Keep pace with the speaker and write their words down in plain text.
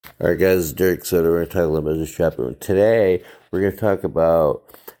All right, guys, it's Derek Soto. We're going to talk a little bit about this chapter. Today, we're going to talk about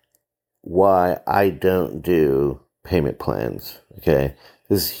why I don't do payment plans. Okay,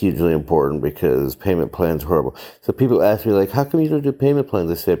 this is hugely important because payment plans are horrible. So people ask me, like, how come you don't do payment plans?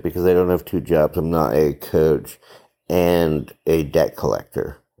 I said, because I don't have two jobs. I'm not a coach and a debt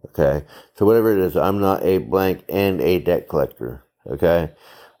collector. Okay, so whatever it is, I'm not a blank and a debt collector. Okay.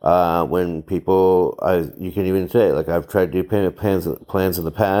 When people, you can even say, like, I've tried to do payment plans in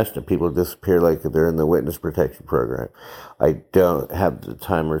the past, and people disappear like they're in the witness protection program. I don't have the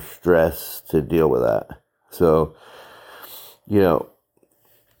time or stress to deal with that. So, you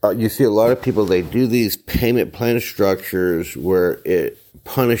see a lot of people, they do these payment plan structures where it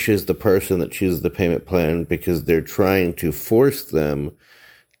punishes the person that chooses the payment plan because they're trying to force them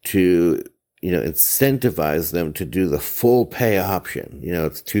to incentivize them to do the full pay option.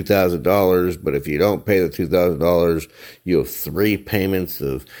 It's $2,000, but if you don't pay the $2,000, you have three payments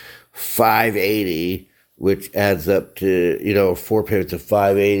of $580, which adds up to, four payments of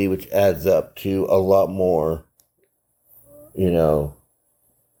 $580, which adds up to a lot more, than,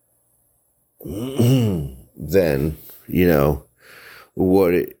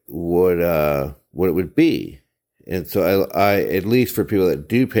 what it would be. And so I, at least for people that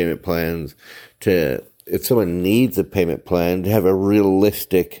do payment plans, if someone needs a payment plan, to have a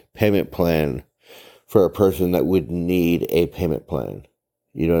realistic payment plan for a person that would need a payment plan.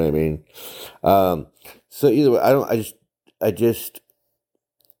 You know what I mean? So either way,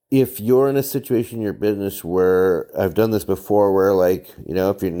 if you're in a situation in your business where I've done this before, where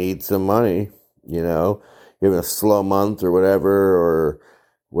if you need some money, you're having a slow month or whatever,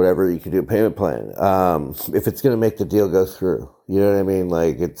 you can do a payment plan. If it's going to make the deal go through, you know what I mean?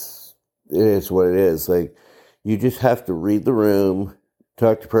 It is what it is. You just have to read the room,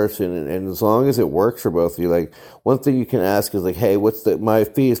 talk to the person, and as long as it works for both of you, one thing you can ask is hey, my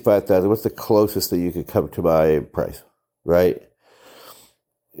fee is $5,000. What's the closest that you could come to my price, right?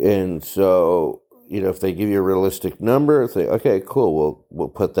 And so, if they give you a realistic number, say, okay, cool, we'll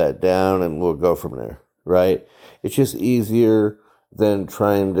put that down and we'll go from there, right? It's just easier than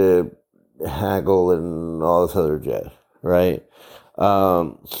trying to haggle and all this other jazz, right?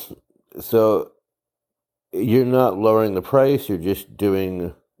 So you're not lowering the price, you're just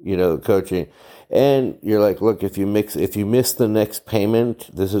doing, coaching. And you're like, look, if you miss the next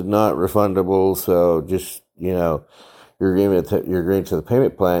payment, this is not refundable, so just, you're agreeing to the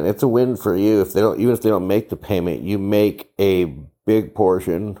payment plan. It's a win for you. Even if they don't make the payment, you make a big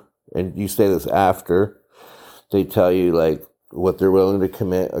portion, and you say this after they tell you what they're willing to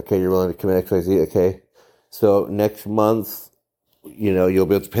commit. Okay, you're willing to commit XYZ. Okay, so next month, you'll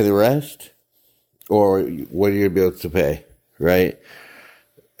be able to pay the rest, or what are you going to be able to pay, right?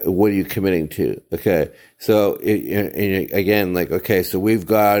 What are you committing to? Okay, so again, okay, so we've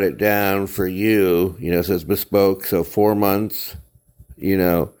got it down for you, so it's bespoke, so 4 months,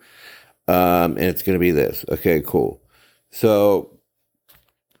 and it's going to be this. Okay, cool. So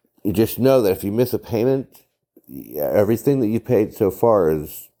you just know that if you miss a payment, everything that you paid so far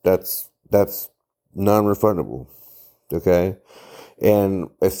that's non-refundable, okay? And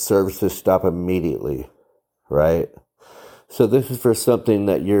if services stop immediately, right? So this is for something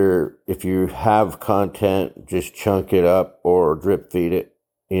that if you have content, just chunk it up or drip feed it,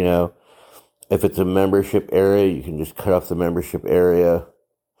 If it's a membership area, you can just cut off the membership area,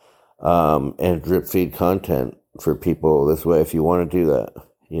 and drip feed content for people this way if you want to do that,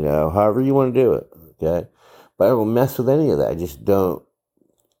 however you want to do it, okay? But I don't mess with any of that. I just don't.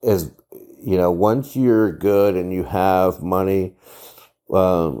 Once you're good and you have money,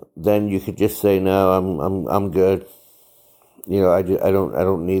 then you could just say, no, I'm good. I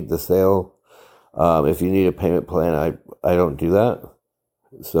don't need the sale. If you need a payment plan, I don't do that.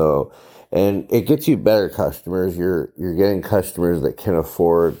 So, and it gets you better customers. You're getting customers that can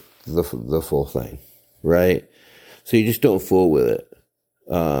afford the full thing, right? So you just don't fool with it.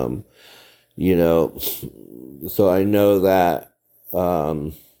 So I know that,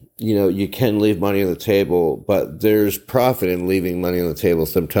 you can leave money on the table, but there's profit in leaving money on the table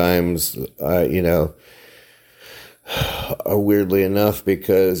sometimes, weirdly enough,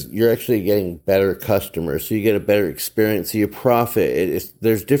 because you're actually getting better customers. So you get a better experience. So you profit.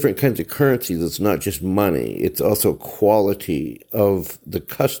 There's different kinds of currencies. It's not just money. It's also quality of the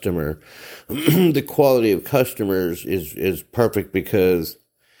customer. The quality of customers is perfect because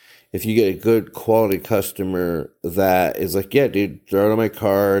if you get a good quality customer that is yeah, dude, throw it on my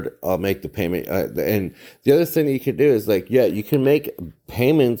card, I'll make the payment. And the other thing that you can do is you can make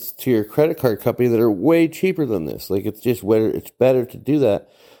payments to your credit card company that are way cheaper than this. It's better to do that.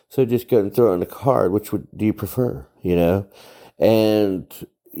 So just go and throw it on a card. Do you prefer, And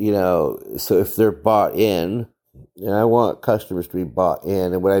so if they're bought in, and I want customers to be bought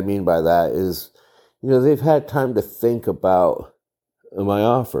in, and what I mean by that is, they've had time to think about my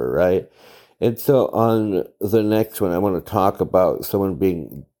offer, right? And so on the next one, I want to talk about someone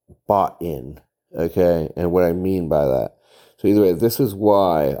being bought in, okay? And what I mean by that. So either way, this is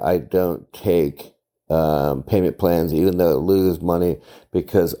why I don't take payment plans, even though I lose money,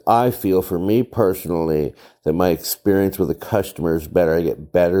 because I feel, for me personally, that my experience with the customer is better. I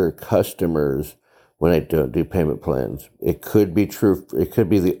get better customers when I don't do payment plans. It could be true. It could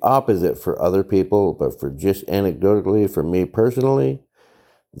be the opposite for other people, but for just anecdotally, for me personally,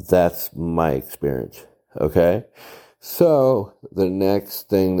 that's my experience. Okay. So the next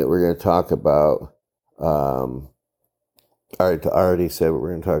thing that we're going to talk about, I already said what we're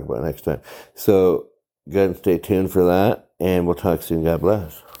going to talk about next time. So go ahead and stay tuned for that, and we'll talk soon. God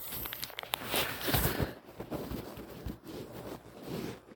bless.